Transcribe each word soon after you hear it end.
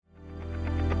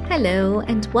Hello,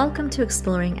 and welcome to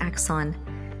Exploring Axon,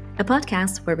 a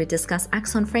podcast where we discuss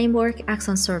Axon Framework,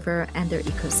 Axon Server, and their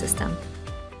ecosystem.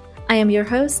 I am your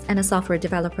host and a software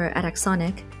developer at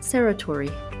Axonic, Sarah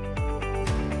Torrey.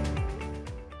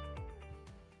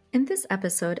 In this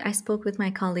episode, I spoke with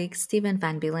my colleague Steven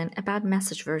Van Bielen about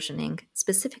message versioning,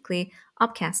 specifically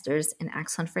opcasters in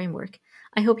Axon Framework.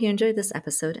 I hope you enjoyed this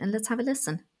episode, and let's have a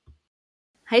listen.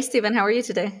 Hi, Steven. How are you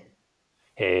today?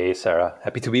 Hey, Sarah.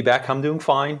 Happy to be back. I'm doing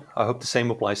fine. I hope the same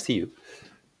applies to you.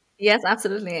 Yes,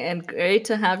 absolutely. And great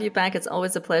to have you back. It's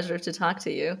always a pleasure to talk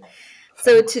to you.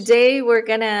 So today we're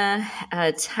going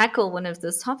to tackle one of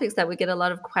those topics that we get a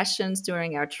lot of questions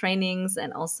during our trainings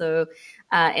and also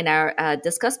in our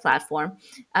Discuss platform,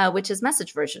 which is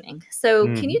message versioning. So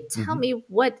can you tell me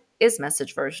what is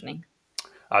message versioning?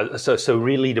 So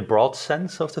really the broad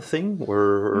sense of the thing? That's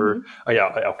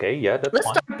Let's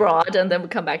fine. start broad and then we'll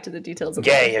come back to the details.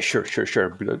 Sure.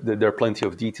 There are plenty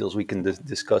of details we can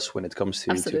discuss when it comes to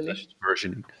message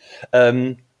versioning.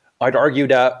 I'd argue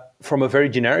that from a very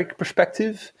generic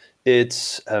perspective,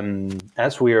 it's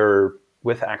as we're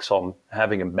with Axon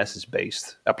having a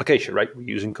message-based application, right? We're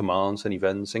using commands and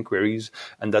events and queries,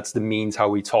 and that's the means how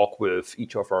we talk with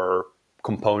each of our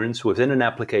components within an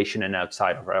application and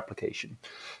outside of our application.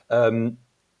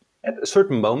 At a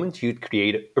certain moment, you'd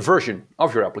create a version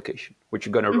of your application, which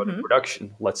you're going to run in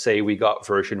production. Let's say we got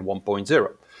version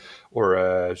 1.0 or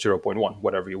 0.1,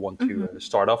 whatever you want to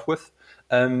start off with.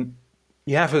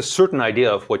 You have a certain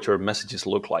idea of what your messages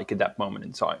look like at that moment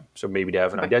in time. So maybe they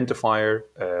have an identifier,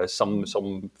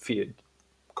 some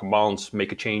commands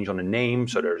make a change on a name,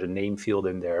 so there's a name field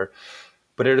in there.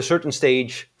 But at a certain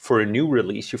stage, for a new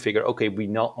release, you figure, okay, we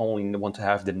not only want to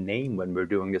have the name when we're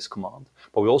doing this command,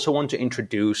 but we also want to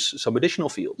introduce some additional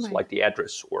fields, like the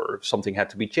address, or something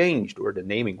had to be changed, or the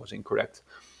naming was incorrect.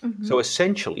 So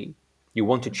essentially, you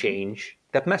want to change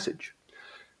that message.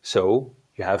 So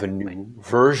you have a new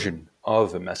version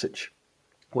of a message.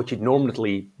 What you'd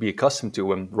normally be accustomed to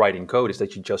when writing code is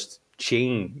that you just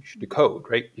change the code,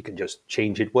 right? You can just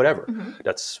change it, whatever.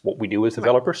 That's what we do as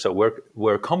developers, so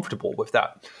we're comfortable with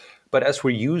that. But as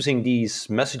we're using these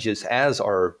messages as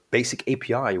our basic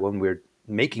API when we're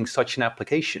making such an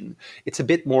application, it's a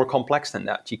bit more complex than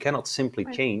that. You cannot simply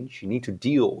change. You need to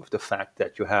deal with the fact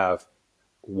that you have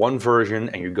one version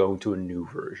and you're going to a new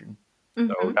version.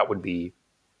 So that would be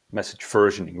message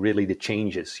versioning, really the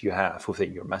changes you have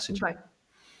within your messaging. Right.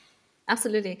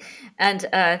 Absolutely. And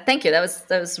thank you. That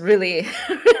was really,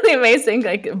 really amazing.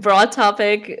 Like a broad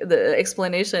topic, the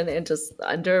explanation in just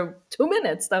under 2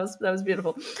 minutes. That was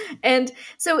beautiful. And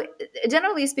so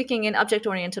generally speaking, in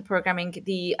object-oriented programming,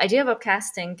 the idea of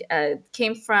upcasting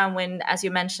came from when, as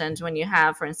you mentioned, when you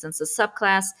have, for instance, a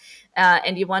subclass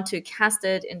and you want to cast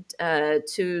it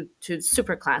to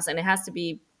superclass, and it has to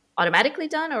be automatically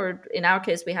done, or in our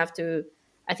case, we have to,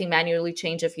 I think, manually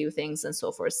change a few things and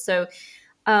so forth. So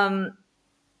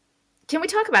can we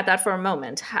talk about that for a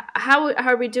moment? How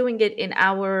are we doing it in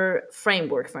our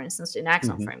framework, for instance, in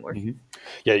Axon framework?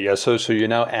 Yeah. So you're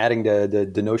now adding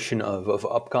the notion of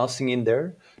upcasting in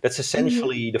there. That's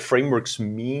essentially the framework's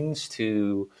means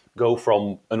to go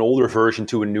from an older version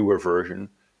to a newer version.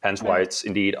 Hence why it's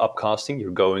indeed upcasting.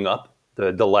 You're going up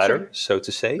the ladder, so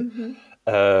to say.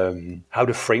 How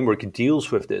the framework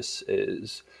deals with this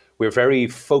is we're very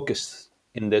focused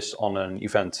in this on an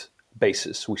event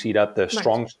basis. We see that the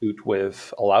strong suit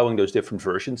with allowing those different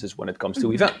versions is when it comes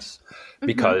to events,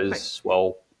 because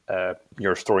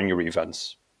you're storing your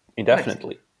events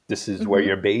indefinitely. This is where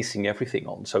you're basing everything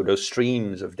on. So those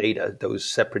streams of data, those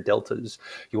separate deltas,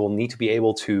 you will need to be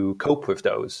able to cope with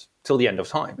those till the end of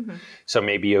time. So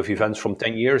maybe you have events from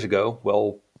 10 years ago.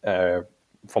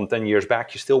 From 10 years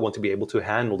back, you still want to be able to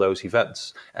handle those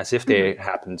events as if they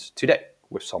happened today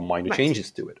with some minor changes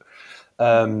to it.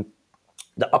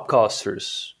 The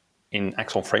upcasters in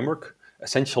Axon Framework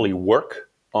essentially work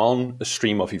on a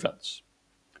stream of events,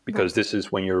 because this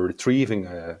is when you're retrieving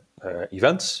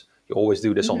events. You always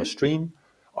do this on a stream,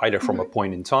 either from a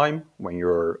point in time when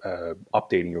you're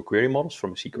updating your query models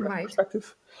from a CQRF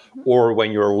perspective, or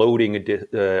when you're loading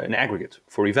an aggregate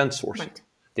for event sourcing.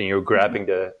 Then you're grabbing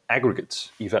the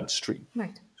aggregates event stream.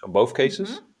 So in both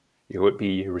cases, you would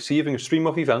be receiving a stream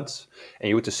of events, and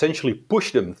you would essentially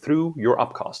push them through your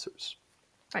upcasters.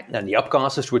 And the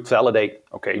upcasters would validate,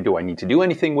 okay, do I need to do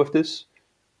anything with this?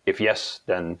 If yes,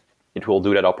 then it will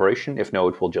do that operation. If no,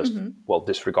 it will just,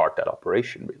 disregard that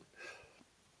operation, really.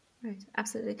 Right,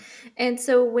 absolutely. And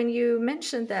so when you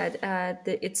mentioned that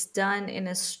it's done in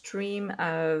a stream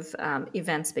of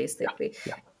events, basically,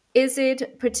 is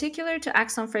it particular to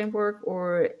Axon Framework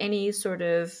or any sort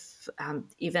of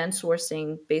event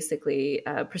sourcing, basically,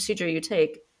 procedure you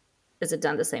take? is it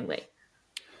done the same way?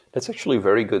 That's actually a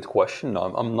very good question.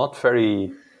 I'm not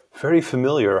very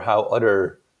familiar how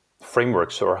other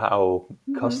frameworks or how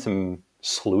custom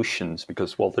solutions,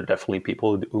 because well, there are definitely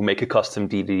people who make a custom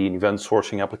DDD and event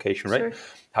sourcing application, right? Sure.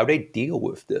 How they deal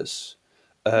with this.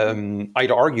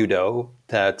 I'd argue though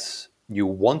that you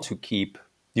want to keep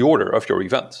the order of your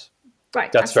events.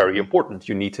 Right. That's very Absolutely. important.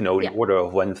 You need to know the Yeah. order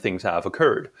of when things have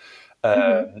occurred.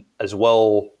 As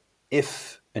well,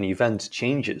 if an event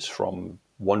changes from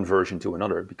one version to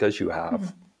another because you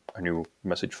have a new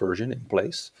message version in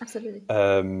place, Absolutely.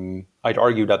 I'd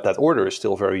argue that that order is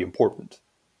still very important.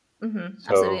 Absolutely.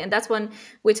 So, And that's when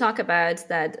we talk about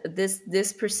that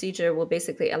this procedure will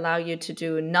basically allow you to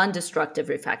do non-destructive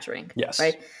refactoring, yes,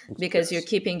 right? Because you're yes,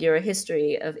 keeping your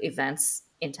history of events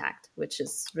intact, which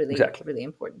is really, exactly. really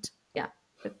important. Yeah.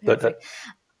 That Perfect.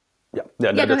 yeah,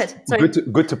 Yeah, no, go that's ahead. Sorry.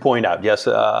 good to point out. Yes,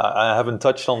 I haven't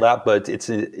touched on that, but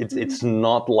it's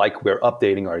not like we're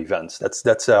updating our events.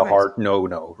 That's a Right. hard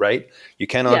no, right? You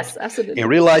cannot Yes, in absolutely.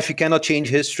 real life. You cannot change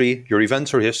history. Your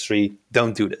events are history.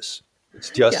 Don't do this. It's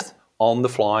Yeah. just on the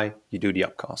fly. You do the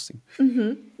upcasting.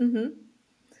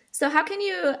 So how can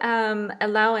you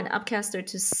allow an upcaster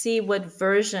to see what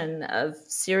version of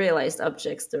serialized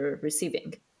objects they're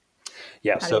receiving?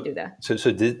 Yeah. How do you do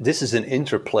that? This is an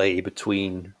interplay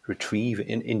between retrieve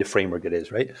in the framework. It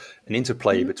is right. An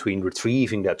interplay between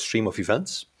retrieving that stream of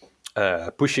events,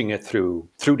 pushing it through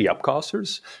the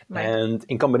upcasters, Right. and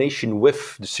in combination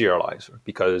with the serializer,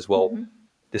 because well,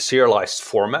 the serialized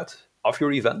format of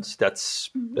your events that's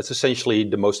essentially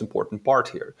the most important part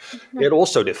here. It Right.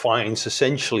 also defines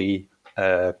essentially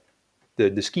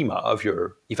the schema of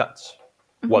your events.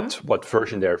 What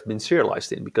version they've been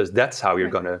serialized in, because that's how you're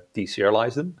Right. going to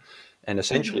deserialize them, and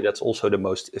essentially that's also the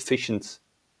most efficient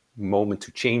moment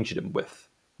to change them with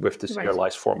the Right.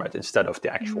 serialized format instead of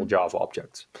the actual Java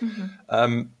objects.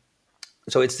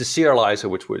 So it's the serializer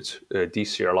which would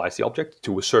deserialize the object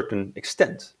to a certain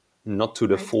extent, not to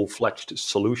the Right. full-fledged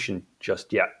solution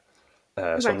just yet.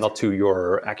 So Right. not to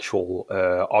your actual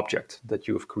object that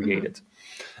you have created.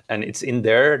 And it's in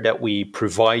there that we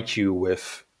provide you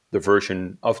with the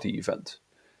version of the event.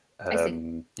 I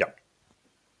see. Yeah,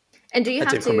 And do you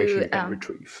that's have information to you can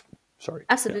retrieve. Sorry. Yes.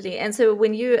 absolutely? And so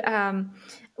when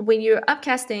you're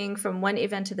upcasting from one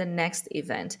event to the next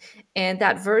event, and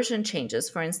that version changes,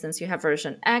 for instance, you have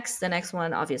version X, the next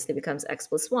one obviously becomes X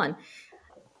plus one.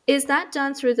 Is that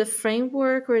done through the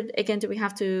framework, or again, do we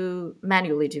have to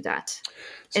manually do that?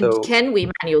 And So can we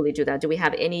manually do that? Do we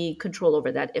have any control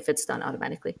over that if it's done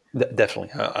automatically? definitely,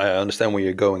 I understand where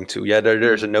you're going to. Yeah,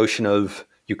 there's a notion of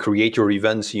you create your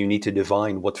events, you need to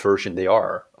define what version they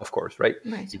are, of course, right?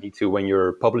 Right. You need to, when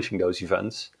you're publishing those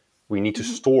events, we need to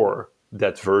store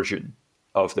that version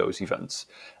of those events.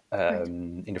 Right.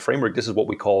 In the framework, this is what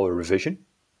we call a revision.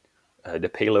 The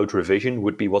payload revision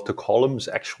would be what the columns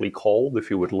actually called. If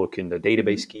you would look in the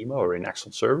database schema or in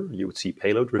Axel Server, you would see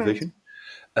payload Right. revision.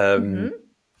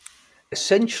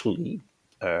 Essentially,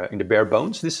 in the bare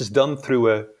bones, this is done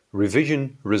through a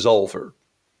revision resolver.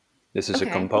 This is a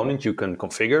Okay. component you can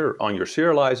configure on your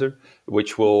serializer,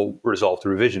 which will resolve the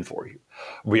revision for you.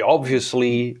 We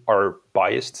obviously are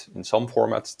biased in some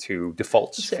formats to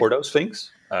defaults Sure. for those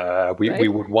things. We Right.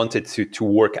 would want it to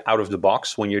work out of the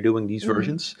box when you're doing these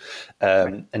versions.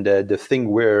 Right. And the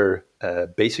thing we're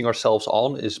basing ourselves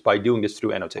on is by doing this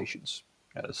through annotations.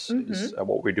 As is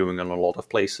what we're doing in a lot of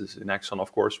places in Axon,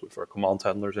 of course, with our command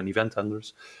handlers and event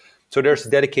handlers. So there's a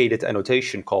dedicated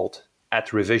annotation called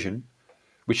add revision,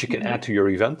 which you can add to your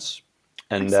events.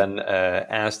 And then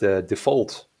as the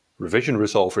default revision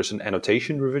resolver is an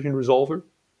annotation revision resolver,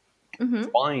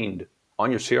 find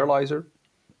on your serializer,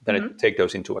 then it take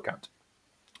those into account.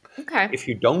 Okay. If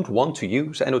you don't want to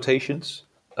use annotations,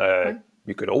 Okay.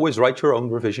 you could always write your own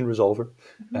revision resolver.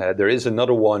 There is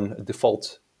another one, a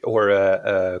default or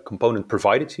a component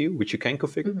provided to you, which you can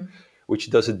configure, which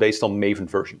does it based on Maven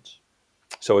versions.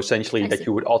 So essentially, I that see.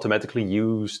 you would automatically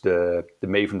use the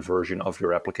Maven version of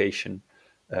your application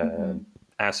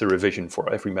as a revision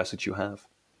for every message you have.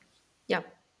 Yeah,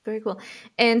 very cool.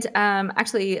 And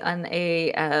actually, on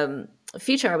a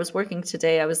feature I was working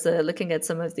today, I was looking at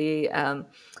some of the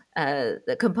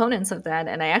components of that,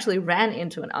 and I actually ran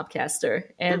into an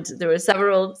upcaster, and there were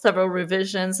several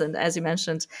revisions. And as you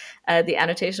mentioned, the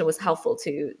annotation was helpful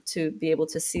to be able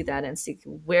to see that and see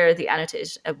where the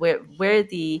annotation, where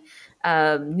the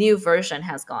new version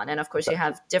has gone. And of course, you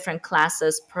Exactly. have different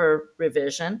classes per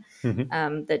revision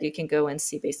Mhm. that you can go and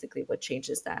see basically what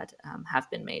changes that have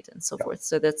been made and so Yeah. forth.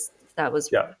 So that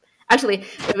was Yeah. actually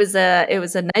it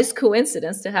was a nice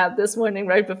coincidence to have this morning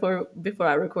right before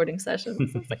our recording session.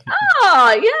 So it's like,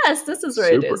 oh yes, this is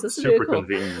where it is. Super, This is really super cool.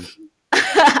 convenient.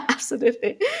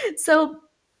 Absolutely. So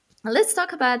let's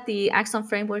talk about the Axon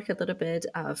framework a little bit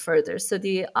further. So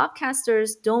the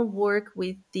opcasters don't work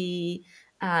with the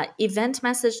event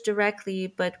message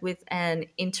directly, but with an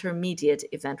intermediate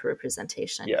event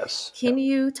representation. Yes. Yeah. Can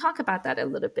you talk about that a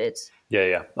little bit? Yeah,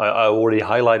 yeah. I already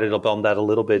highlighted upon that a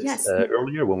little bit Yes.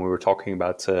 earlier when we were talking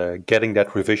about getting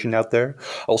that revision out there.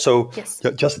 Also, Yes.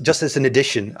 just as an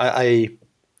addition,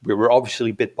 we were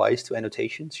obviously a bit biased to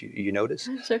annotations. You notice.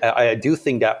 Sure. I do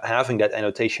think that having that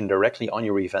annotation directly on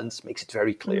your events makes it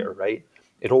very clear, right?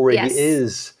 It already Yes.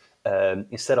 is.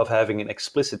 Instead of having an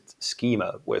explicit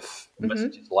schema with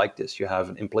messages like this, you have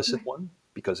an implicit one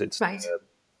because it's Right.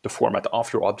 the format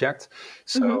of your object.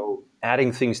 So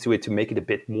adding things to it to make it a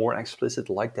bit more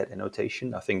explicit, like that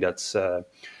annotation, I think that's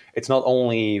it's not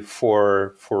only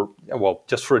for well,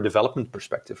 just for a development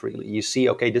perspective. Really, you see,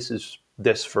 okay, this is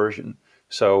this version,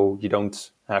 so you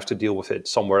don't have to deal with it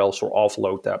somewhere else or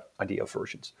offload that idea of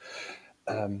versions.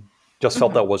 Just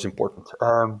felt that was important.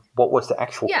 What was the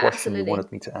actual Yeah, question you absolutely.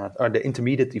 wanted me to add? The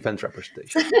intermediate event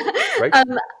representation, right?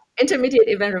 um, Intermediate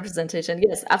event representation.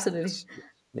 Yes, absolutely.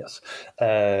 Yes.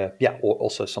 Yes. Yeah.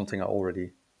 Also, something I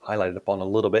already highlighted upon a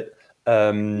little bit.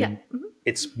 Yeah.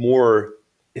 It's more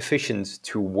efficient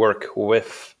to work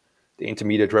with the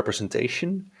intermediate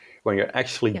representation when you're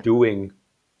actually Yeah. doing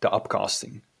the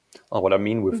upcasting. And what I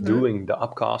mean with doing the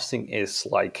upcasting is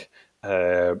like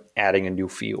adding a new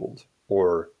field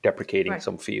or deprecating Right.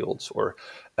 some fields. Or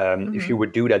if you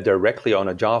would do that directly on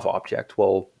a Java object,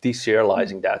 well,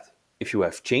 deserializing that, if you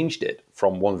have changed it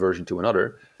from one version to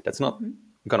another, that's not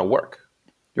going to work.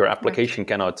 Your Right. application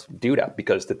cannot do that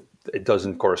because it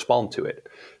doesn't correspond to it.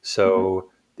 So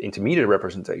the intermediate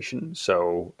representation,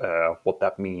 so what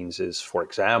that means is, for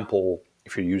example,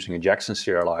 if you're using a Jackson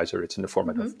serializer, it's in the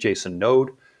format of JSON node,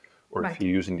 or if Right.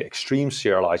 you're using the extreme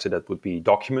serializer, that would be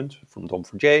document from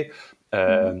Dom4j.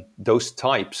 Those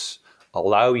types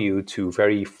allow you to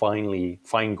very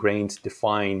fine-grained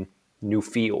define new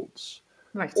fields,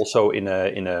 Right. also in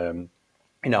a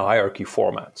hierarchy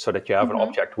format, so that you have an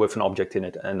object with an object in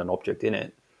it and an object in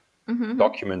it.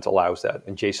 Document allows that,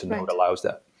 and JSON node Right. allows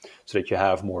that, so that you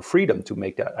have more freedom to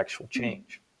make that actual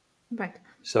change. Right.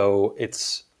 So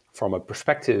it's from a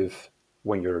perspective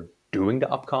when you're doing the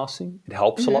upcasting, it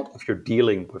helps a lot if you're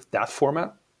dealing with that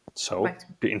format. So Right.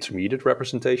 the intermediate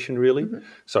representation, really.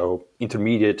 So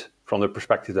intermediate from the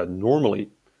perspective that normally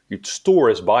you'd store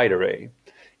as byte array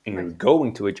and you're Right.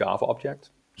 going to a Java object.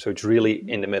 So it's really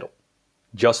in the middle,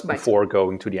 just Right. before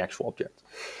going to the actual object.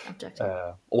 Object.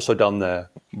 Also done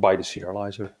by the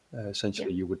serializer, Yeah.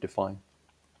 essentially, you would define.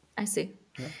 I see.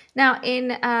 Now,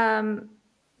 in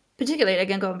particularly,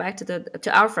 again, going back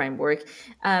to our framework,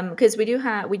 because we do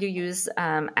use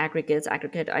aggregates,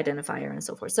 aggregate identifier, and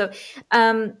so forth. So,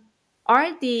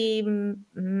 are the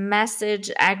message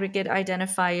aggregate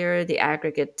identifier, the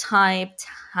aggregate type,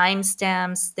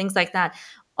 timestamps, things like that,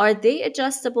 are they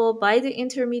adjustable by the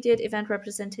intermediate event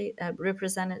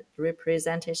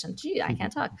representation? Gee, I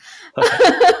can't talk.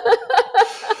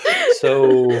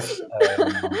 So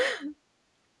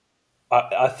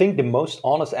I think the most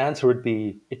honest answer would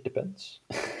be it depends.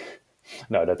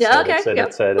 No, Yeah. Okay.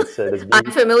 Yep. that's I'm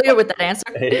being familiar with that answer.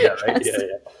 yeah, right, Yes. yeah,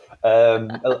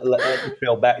 yeah. Let me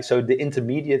trail back. So the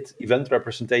intermediate event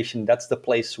representation, that's the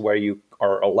place where you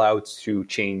are allowed to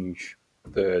change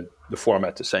the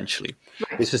format essentially.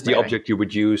 Right. This is the Right. Right. object you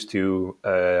would use to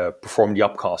perform the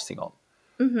upcasting on.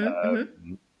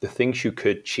 The things you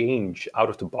could change out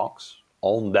of the box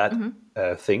on that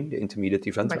thing, the intermediate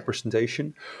event Right.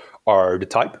 representation, are the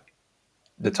type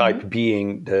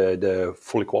being the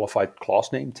fully qualified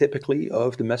class name typically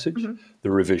of the message, the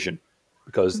revision,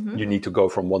 because you need to go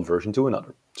from one version to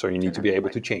another. So you To need to be another. able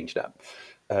Right. to change that.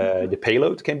 The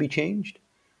payload can be changed,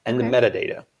 and the Okay.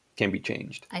 metadata can be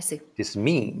changed. I see. This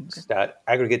means that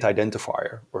aggregate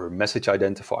identifier or message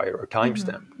identifier or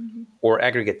timestamp or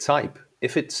aggregate type,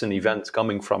 if it's an event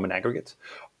coming from an aggregate,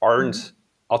 aren't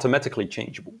automatically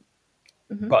changeable.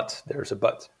 But there's a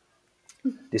but.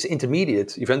 This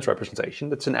intermediate event representation,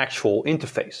 that's an actual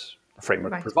interface the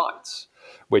framework Right. provides,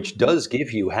 which does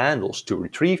give you handles to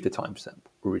retrieve the timestamp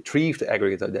or retrieve the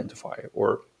aggregate identifier.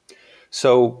 Or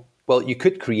so, well, you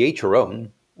could create your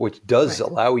own, which does Right.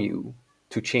 allow you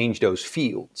to change those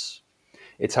fields.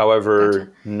 It's, Gotcha.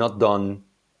 however, not done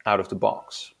out of the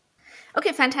box.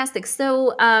 Okay, fantastic.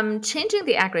 So, changing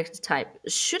the aggregate type,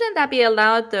 shouldn't that be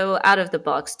allowed though out of the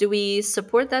box? Do we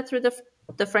support that through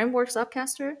the frameworks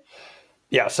upcaster?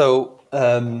 Yeah, so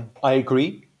I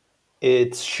agree.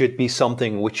 It should be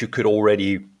something which you could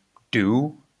already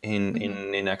do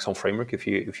in Axon Framework if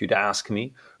you'd ask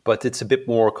me, but it's a bit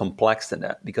more complex than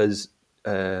that because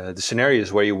the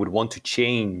scenarios where you would want to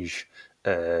change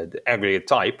the aggregate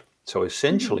type, so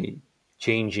essentially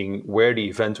changing where the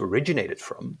event originated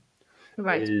from,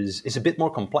 Right. is a bit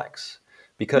more complex,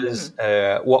 because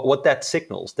what that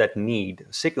signals, that need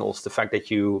signals the fact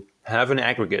that you have an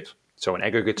aggregate, so an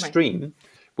aggregate Right. stream,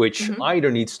 which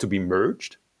either needs to be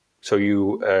merged, so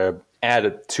you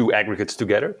added two aggregates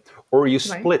together, or you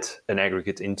Right. split an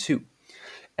aggregate in two.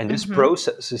 And this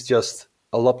process is just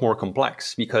a lot more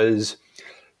complex because,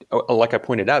 like I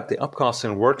pointed out, the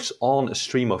upcasting works on a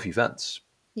stream of events,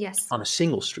 Yes. on a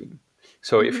single stream.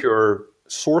 So if you're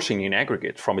sourcing an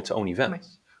aggregate from its own Right.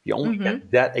 events, you only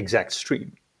get that exact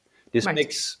stream. This Right.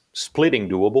 makes splitting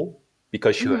doable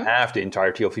because you have the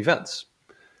entirety of events.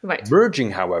 Right.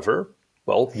 Merging, however,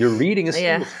 well, you're reading a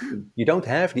single Yeah. stream. You don't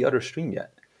have the other stream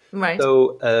yet. Right.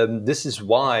 So this is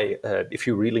why, if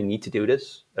you really need to do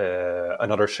this,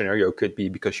 another scenario could be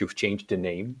because you've changed the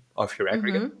name of your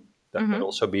aggregate. That could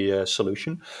also be a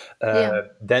solution. Yeah.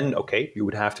 Then, okay, you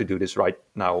would have to do this right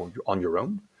now on your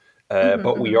own.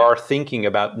 But we are thinking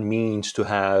about means to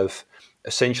have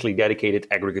essentially dedicated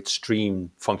aggregate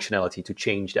stream functionality to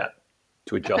change that,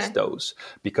 to adjust those,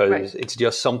 because it's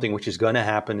just something which is going to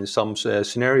happen in some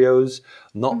scenarios.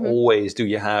 Not always do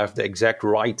you have the exact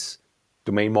right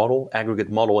domain model,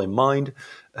 aggregate model in mind.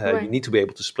 You need to be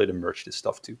able to split and merge this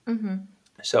stuff too.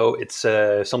 So it's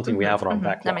something we have on our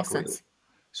backlog. That makes really. sense.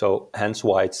 So hence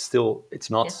why it's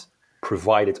not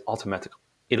provided automatically.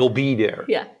 It'll be there.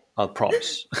 Yeah. I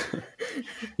promise.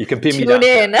 You can pin me Tune down.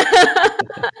 in.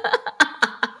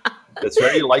 That's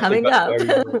very likely Coming up.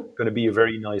 going to be a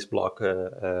very nice blog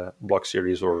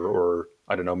series, or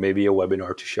I don't know, maybe a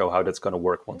webinar to show how that's going to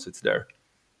work once it's there.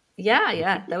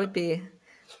 Yeah, that would be.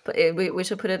 But we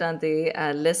should put it on the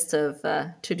list of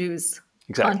to-dos.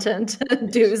 Exactly. Content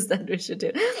do's that we should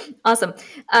do. Awesome.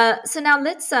 So now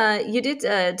let's. You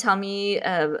did tell me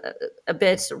a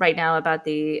bit right now about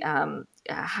the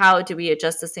how do we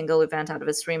adjust a single event out of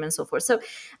a stream and so forth. So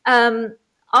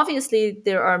obviously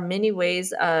there are many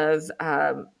ways of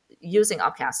using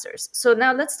upcasters. So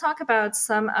now let's talk about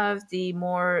some of the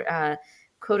more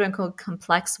quote unquote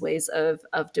complex ways of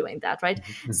doing that. Right.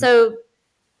 So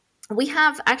we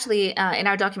have actually in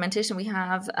our documentation we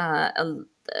have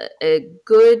a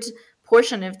good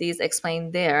portion of these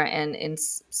explained there and in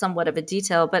somewhat of a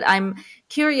detail, but I'm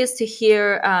curious to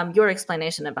hear your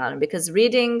explanation about them, because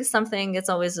reading something, it's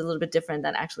always a little bit different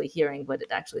than actually hearing what it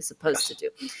actually is supposed to do.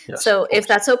 Yes, So if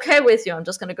that's okay with you, I'm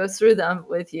just going to go through them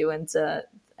with you and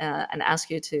ask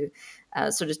you to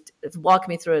sort of walk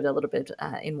me through it a little bit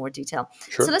in more detail.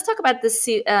 Sure. So let's talk about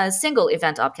the single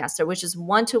event upcaster, which is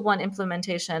one-to-one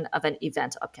implementation of an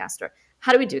event upcaster.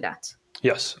 How do we do that?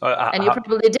 Yes. And you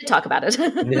probably did talk about it.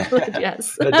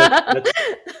 Yes.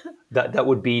 That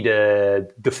would be the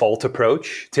default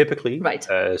approach, typically. Right.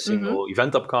 Single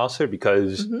event upcaster,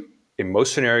 because in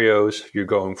most scenarios, you're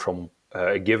going from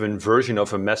a given version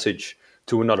of a message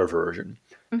to another version.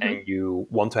 And you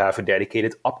want to have a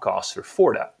dedicated upcaster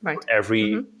for that. Right. For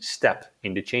every step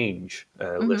in the change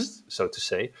list, so to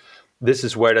say. This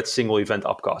is where that single event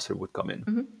upcaster would come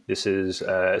in. This is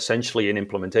essentially an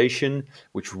implementation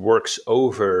which works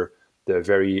over the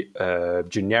very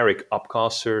generic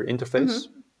upcaster interface.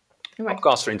 Right.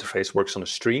 Upcaster interface works on a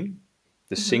stream.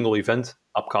 The single event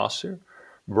upcaster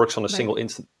works on a single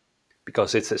instant,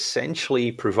 because it's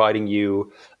essentially providing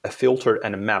you a filter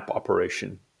and a map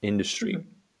operation in the stream.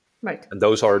 Right. And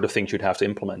those are the things you'd have to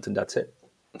implement, and that's it.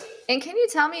 And can you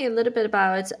tell me a little bit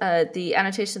about the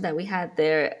annotation that we had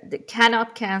there, the can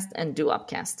upcast and do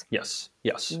upcast? Yes.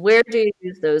 Where do you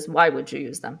use those? Why would you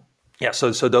use them? Yeah,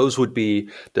 so those would be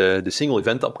the single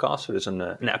event upcaster. There's an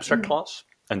abstract class,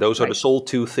 and those are the sole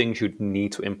two things you'd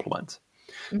need to implement.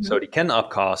 So the can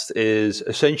upcast is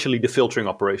essentially the filtering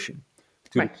operation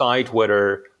to decide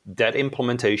whether that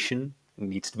implementation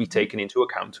needs to be taken into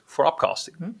account for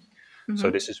upcasting. So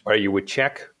this is where you would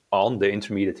check on the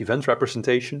intermediate event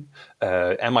representation.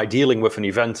 Am I dealing with an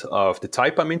event of the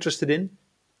type I'm interested in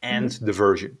and the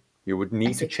version? You would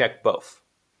need to check both.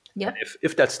 Yep.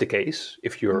 If that's the case,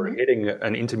 if you're hitting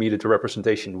an intermediate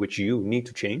representation which you need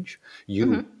to change,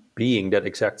 you being that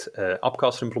exact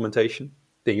upcast implementation,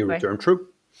 then you return true.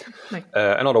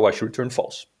 And otherwise you return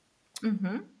false.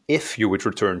 If you would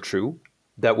return true,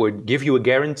 that would give you a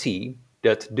guarantee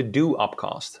that the do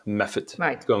upcast method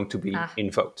is going to be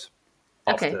invoked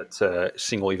of that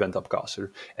single event upcaster.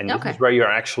 And this is where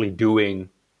you're actually doing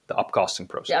the upcasting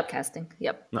process. The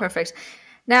upcasting, perfect.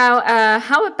 Now,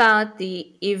 how about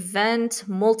the event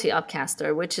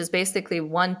multi-upcaster, which is basically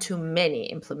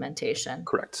one-to-many implementation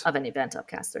Correct. of an event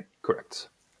upcaster? Correct.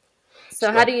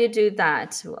 So how do you do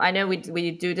that? I know we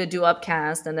do the do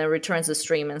upcast and then returns a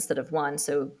stream instead of one.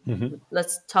 So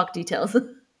let's talk details.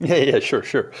 Yeah,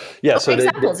 sure. Yeah, Or so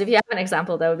examples. If you have an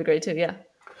example, that would be great too. Yeah.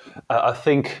 I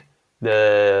think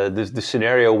the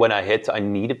scenario when I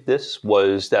needed this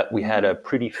was that we had a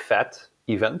pretty fat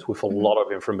event with a lot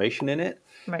of information in it,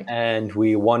 Right. and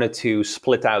we wanted to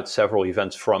split out several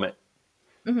events from it.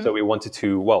 So we wanted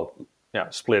to,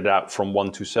 split it out from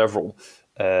one to several.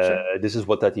 Sure. This is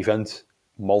what that event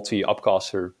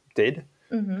multi-upcaster did,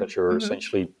 because you're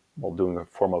essentially doing a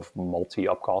form of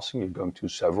multi-upcasting. You're going to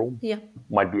several. Yeah.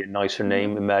 Might be a nicer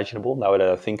name imaginable now that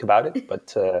I think about it,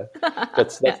 but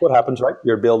that's Yeah. what happens, right?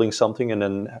 You're building something, and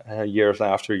then years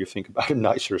after, you think about a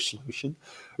nicer solution.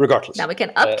 Regardless, Now we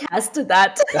can upcast to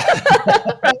that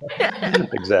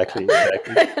exactly.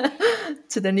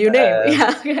 to the new name.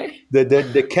 Yeah. Okay.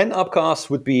 The Ken upcast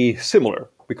would be similar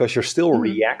because you're still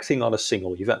reacting on a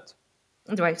single event.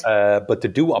 Right. But the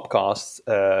do upcast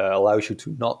allows you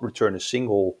to not return a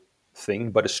single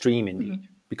thing, but a stream indeed,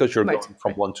 because you're Right, going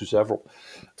from one to several.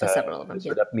 To several of them. So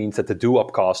Yeah. that means that the do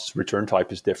upcast's return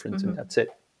type is different, and that's it.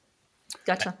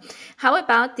 Gotcha. How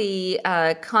about the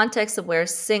context-aware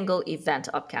single event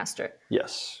upcaster?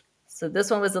 Yes. So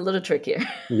this one was a little trickier.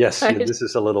 Yes, Right? this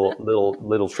is a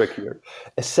little trickier.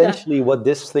 Essentially, what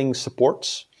this thing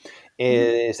supports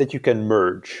is that you can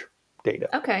merge data.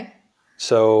 Okay.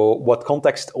 So what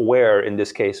context aware in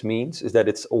this case means is that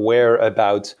it's aware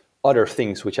about other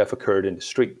things which have occurred in the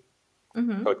stream.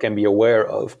 So it can be aware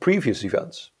of previous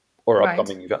events or Right.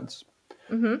 upcoming events.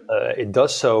 It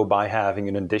does so by having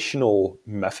an additional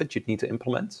method you'd need to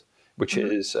implement, which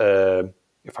is,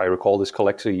 if I recall this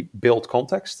correctly, build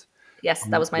context. Yes,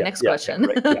 that was my next question.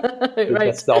 Right, So Right.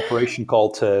 that's the operation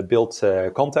called build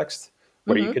context,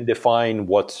 where you can define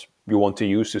what you want to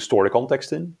use to store the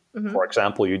context in. For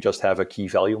example, you just have a key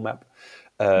value map.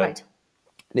 Right.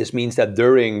 This means that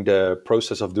during the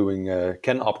process of doing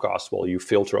Ken upcast, you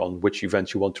filter on which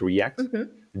events you want to react.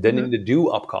 Then in the do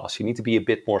upcast, you need to be a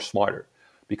bit more smarter,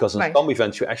 because on Right. some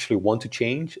events you actually want to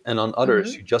change, and on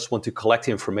others you just want to collect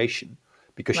information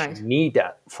because Right. you need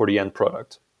that for the end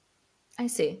product. I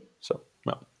see. So,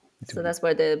 no. So that's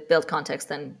where the build context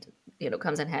then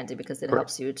comes in handy, because it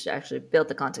helps you to actually build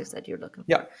the context that you're looking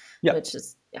for. Yeah. Which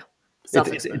is It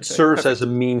self-explanatory. serves Perfect. as a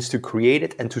means to create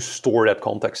it and to store that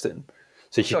context in,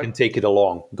 so that you Sure. can take it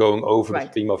along, going over the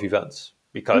Right. stream of events.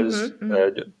 Because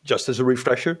just as a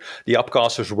refresher, the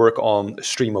upcasters work on a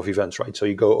stream of events, right? So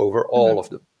you go over all of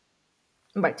them.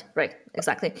 Right,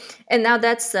 exactly. And now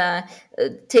that's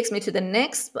takes me to the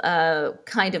next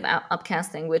kind of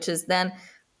upcasting, which is then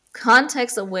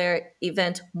context-aware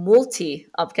event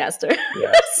multi-upcaster.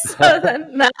 Yeah. So then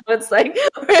now it's like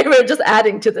we're just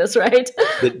adding to this, right?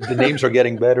 The names are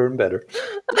getting better and better.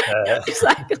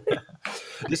 Exactly.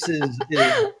 This is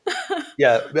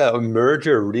a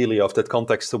merger really of that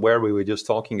context aware we were just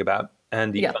talking about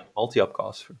and the Yeah. event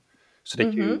multi-upcaster, so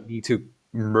that you need to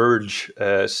merge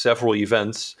several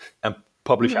events and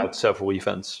publish out several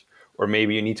events. Or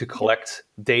maybe you need to collect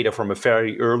data from a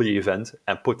very early event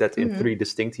and put that in 3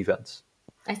 distinct events.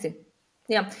 I see.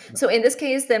 Yeah. So in this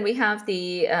case, then we have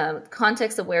the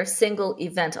context-aware single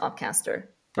event upcaster,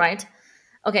 right?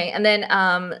 Okay. And then,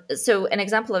 so an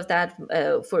example of that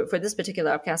for this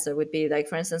particular upcaster would be like,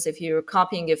 for instance, if you're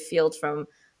copying a field from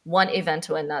one event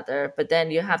to another, but then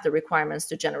you have the requirements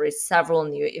to generate several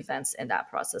new events in that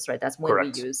process, right? That's when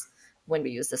Correct.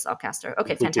 we use this upcaster.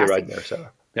 Okay, Completely fantastic. right there,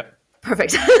 Sarah. Yeah.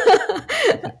 Perfect.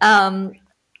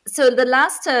 So the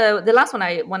last one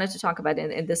I wanted to talk about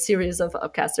in this series of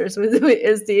upcasters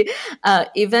is the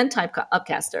event type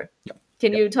upcaster. Yeah.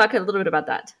 Can you talk a little bit about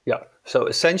that? Yeah. So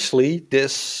essentially,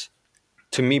 this,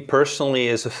 to me personally,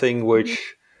 is a thing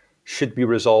which should be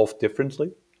resolved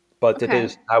differently, but it Okay.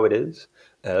 is how it is.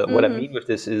 What I mean with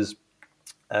this is,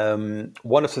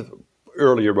 one of the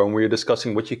earlier when we were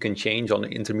discussing what you can change on the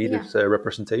intermediate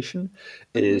representation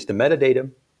is the metadata,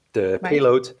 the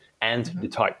payload, and the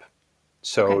type.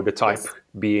 So Okay, the type yes.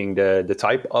 being the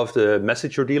type of the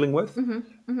message you're dealing with,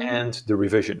 and the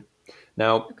revision.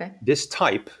 Now, Okay. this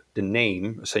type, the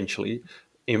name, essentially,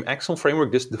 in Axon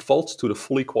Framework, this defaults to the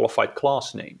fully qualified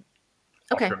class name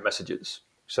Okay. of your messages.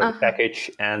 So the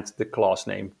package and the class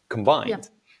name combined. Yeah.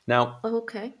 Now,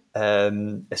 Okay.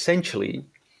 essentially,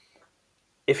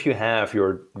 if you have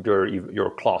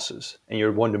your classes and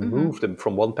you want to move them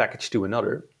from one package to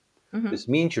another, this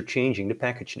means you're changing the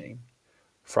package name.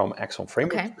 From Axon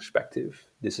Framework's Okay. perspective,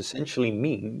 this essentially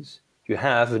means you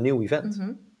have a new event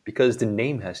because the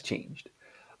name has changed.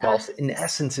 Whilst in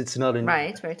essence, it's not a new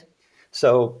event. Right.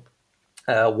 So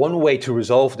one way to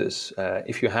resolve this,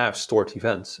 if you have stored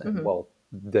events, and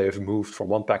they've moved from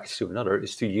one package to another,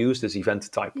 is to use this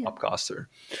event type Yeah. upcaster.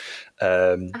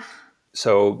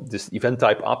 So this event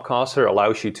type upcaster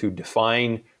allows you to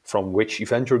define from which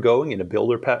event you're going in a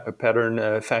builder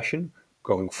pattern fashion,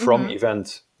 going from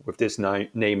event with this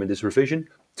name and this revision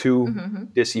to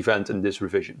this event and this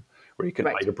revision, where you can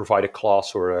Right. either provide a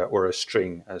class or a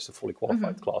string as the fully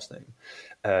qualified class name.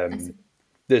 I see.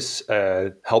 This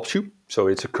helps you. So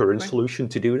it's a current Right. solution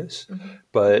to do this.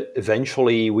 But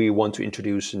eventually we want to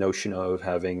introduce the notion of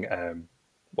having,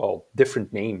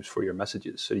 different names for your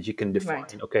messages so that you can define,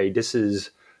 Right. okay, this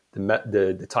is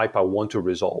the type I want to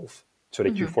resolve. So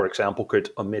that you, for example, could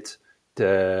omit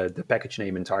the package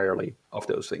name entirely of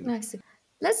those things. I see.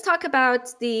 Let's talk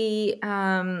about the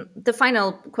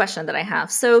final question that I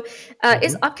have. So,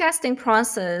 is upcasting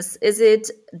process, is it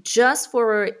just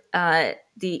for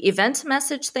the event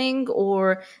message thing,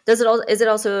 or is it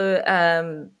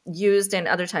also used in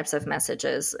other types of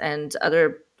messages and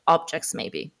other objects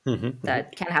maybe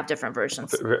that can have different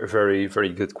versions? Very, very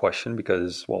good question,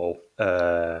 because,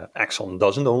 Axon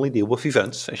doesn't only deal with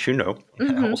events, as you know.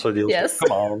 It also deals Yes. with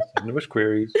commands and with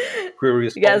queries, query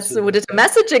responses. Yes, we did a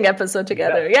messaging episode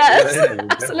together. Yes,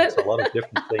 It's absolutely. a lot of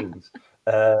different things.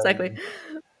 Exactly.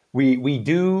 We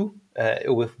do,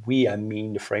 with we, I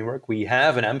mean the framework, we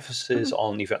have an emphasis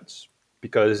on events,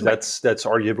 because that's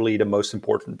arguably the most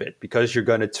important bit, because you're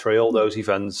going to trail those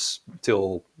events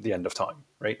till the end of time,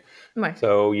 right? Right.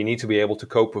 So you need to be able to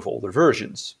cope with older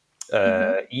versions.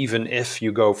 Even if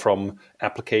you go from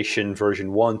application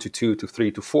version 1 to 2 to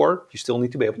 3 to 4, you still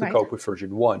need to be able to Right. cope with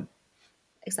version 1.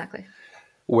 Exactly.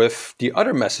 With the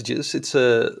other messages, it's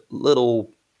a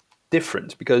little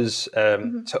different, because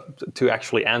to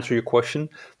actually answer your question,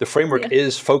 the framework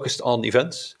is focused on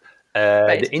events.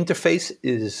 Right. The interface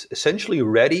is essentially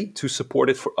ready to support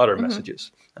it for other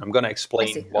messages. I'm going to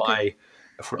explain see. why Okay.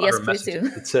 for Yes, other please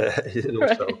messages do. it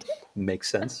also Right. makes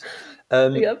sense.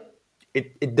 Yep.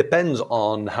 It depends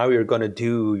on how you're going to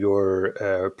do your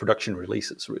production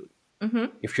releases, really.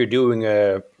 If you're doing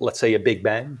let's say a big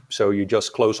bang, so you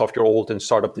just close off your old and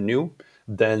start up the new,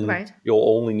 then Right. you'll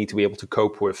only need to be able to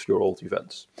cope with your old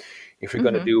events. If you're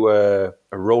going to do a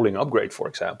rolling upgrade, for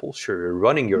example, so you're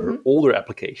running your older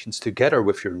applications together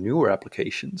with your newer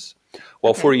applications.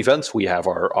 Well, for events, we have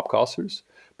our upcasters,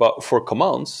 but for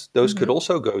commands, those could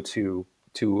also go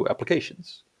to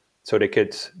applications. So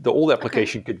the old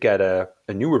application could get a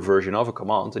newer version of a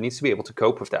command and needs to be able to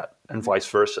cope with that, and vice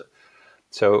versa.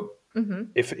 So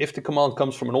if the command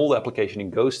comes from an old application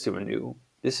and goes to a new,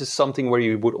 this is something where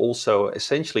you would also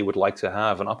essentially would like to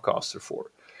have an upcaster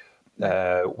for,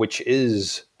 which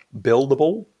is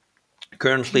buildable.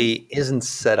 Currently isn't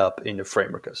set up in the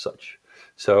framework as such.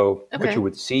 So what you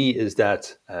would see is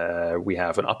that we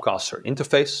have an upcaster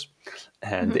interface,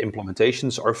 and the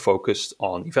implementations are focused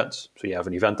on events. So you have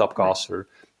an event upcaster,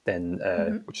 then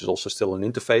which is also still an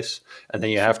interface, and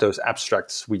then you have those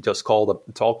abstracts we just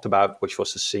talked about, which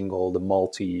was the single, the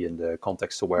multi, and the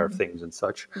context-aware things and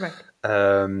such. Right.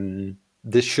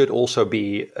 This should also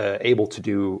be able to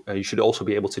do. You should also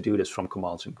be able to do this from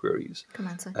commands and queries.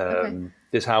 Commands. Okay.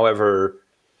 This, however,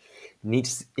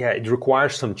 it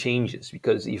requires some changes,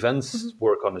 because events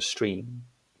work on a stream.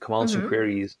 Commands and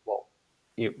queries, well,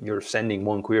 you're sending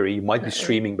one query. You might be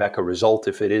streaming back a result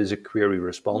if it is a query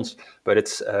response, but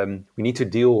it's we need to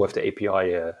deal with the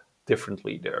API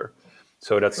differently there.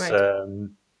 So that's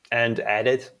and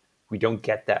added, we don't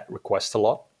get that request a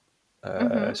lot.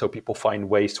 So people find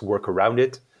ways to work around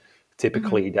it.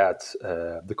 Typically, that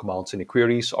the commands and the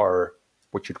queries are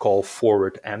what you'd call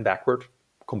forward and backward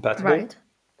compatible. Right.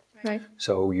 Right.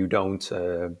 So you don't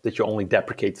that you only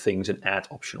deprecate things and add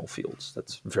optional fields.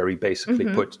 That's very basically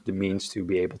put the means to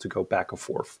be able to go back and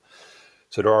forth.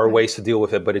 So there are ways to deal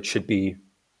with it, but it should be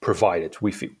provided,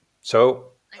 we feel.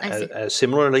 So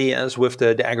similarly as with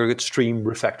the aggregate stream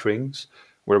refactorings,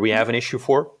 where we have an issue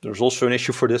for, there's also an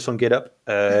issue for this on GitHub.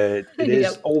 It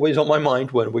is always on my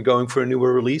mind when we're going for a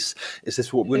newer release. Is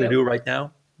this what we're going to do right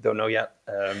now? Don't know yet.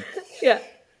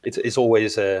 It's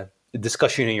always a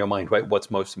discussion in your mind, right? What's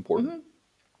most important.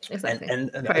 Exactly. And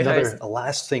a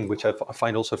last thing, which I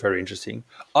find also very interesting,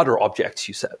 other objects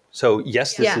you said. So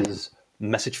yes, this is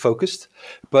message focused,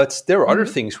 but there are other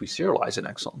things we serialize in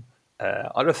Axon.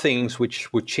 Other things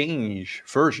which would change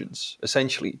versions,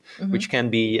 essentially, which can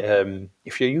be,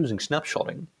 if you're using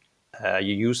snapshotting,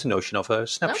 you use the notion of a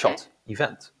snapshot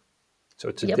event. So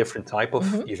it's a different type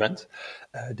of event.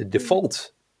 The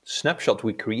default snapshot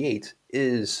we create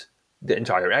is the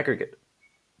entire aggregate.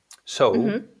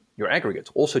 So your aggregate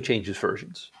also changes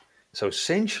versions. So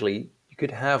essentially, you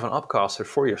could have an upcaster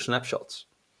for your snapshots.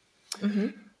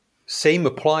 Same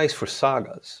applies for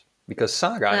sagas. because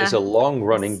Saga is Uh, a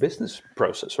long-running yes, business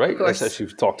process, of right? As course.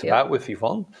 you've talked Yep. about with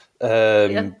Yvonne.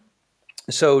 Yep.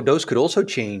 So those could also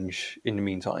change in the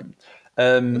meantime.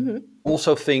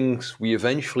 Also, things we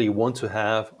eventually want to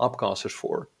have upcasters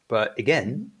for, but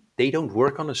again, they don't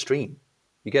work on a stream.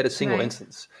 You get a single Right.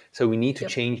 instance, so we need to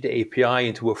Yep. change the API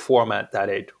into a format that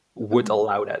it would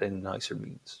allow that in nicer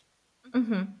means.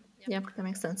 Yep. That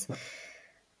makes sense.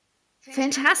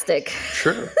 Fantastic.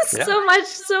 Sure. Yeah. So much,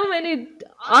 so many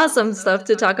awesome stuff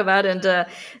to talk about. And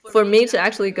for me to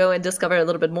actually go and discover a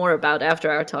little bit more about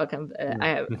after our talk, I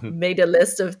have made a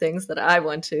list of things that I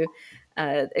want to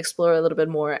explore a little bit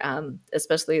more,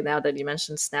 especially now that you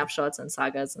mentioned snapshots and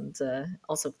sagas, and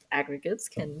also aggregates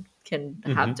can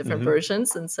have different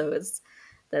versions. And so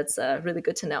that's really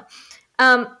good to know.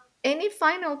 Um, any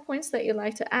final points that you'd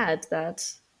like to add that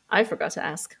I forgot to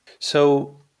ask?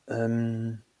 So,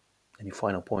 any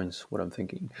final points? What I'm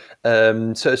thinking.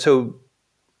 So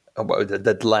about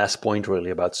that last point, really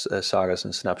about sagas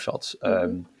and snapshots.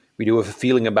 We do have a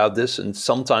feeling about this, and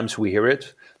sometimes we hear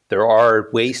it. There are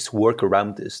ways to work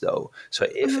around this, though. So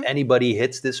if anybody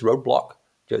hits this roadblock,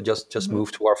 just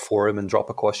move to our forum and drop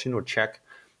a question or check,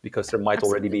 because there might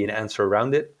already Absolutely. be an answer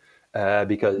around it.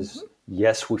 Because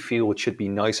yes, we feel it should be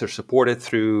nicer supported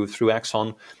through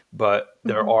Axon, but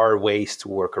there are ways to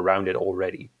work around it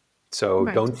already. So Right,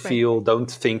 right. don't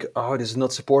think, oh, this is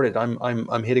not supported.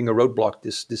 I'm hitting a roadblock.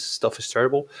 This stuff is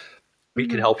terrible. We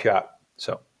can help you out.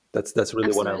 So that's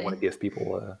really what I want Absolutely. to give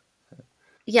people.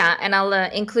 Yeah, and I'll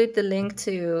include the link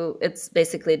to it's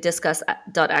basically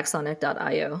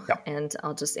discuss.axonic.io, Yeah, and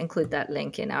I'll just include that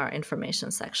link in our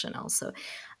information section also.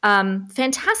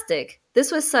 Fantastic.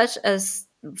 This was such a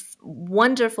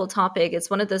wonderful topic. It's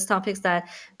one of those topics that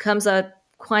comes up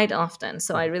quite often.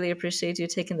 So I really appreciate you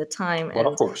taking the time well, of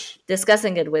and course.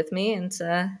 discussing it with me and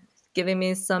giving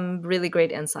me some really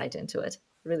great insight into it.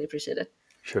 Really appreciate it.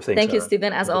 Sure thing, Thank you, Sarah. It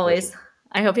Stephen, as was a pleasure. always.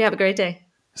 I hope you have a great day.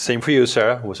 Same for you,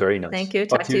 Sarah. It was very nice. Thank you.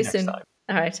 Talk Talk to to you you next soon. time.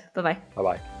 All right. Bye bye. Bye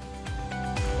bye.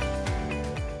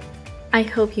 I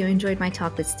hope you enjoyed my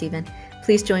talk with Stephen.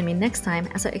 Please join me next time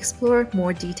as I explore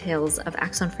more details of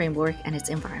Axon Framework and its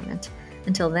environment.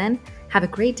 Until then, have a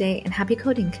great day and happy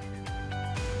coding.